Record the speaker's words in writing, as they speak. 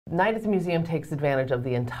Night at the Museum takes advantage of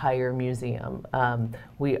the entire museum.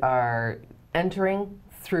 We are entering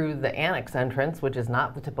through the annex entrance, which is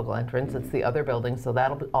not the typical entrance, it's the other building, so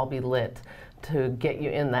that'll all be lit to get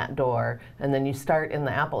you in that door. And then you start in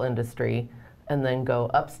the Apple industry and then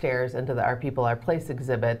go upstairs into the Our People, Our Place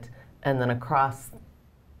exhibit, and then across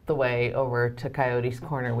the way over to Coyote's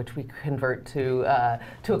Corner, which we convert to a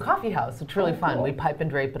coffee house. It's really fun. Cool. We pipe and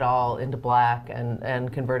drape it all into black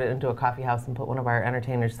and convert it into a coffee house and put one of our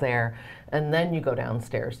entertainers there. And then you go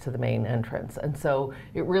downstairs to the main entrance. And so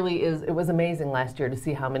it really is, it was amazing last year to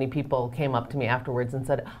see how many people came up to me afterwards and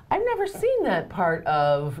said, I've never seen that part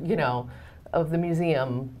of, you know, of the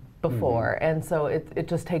museum before. And so it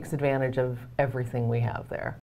just takes advantage of everything we have there.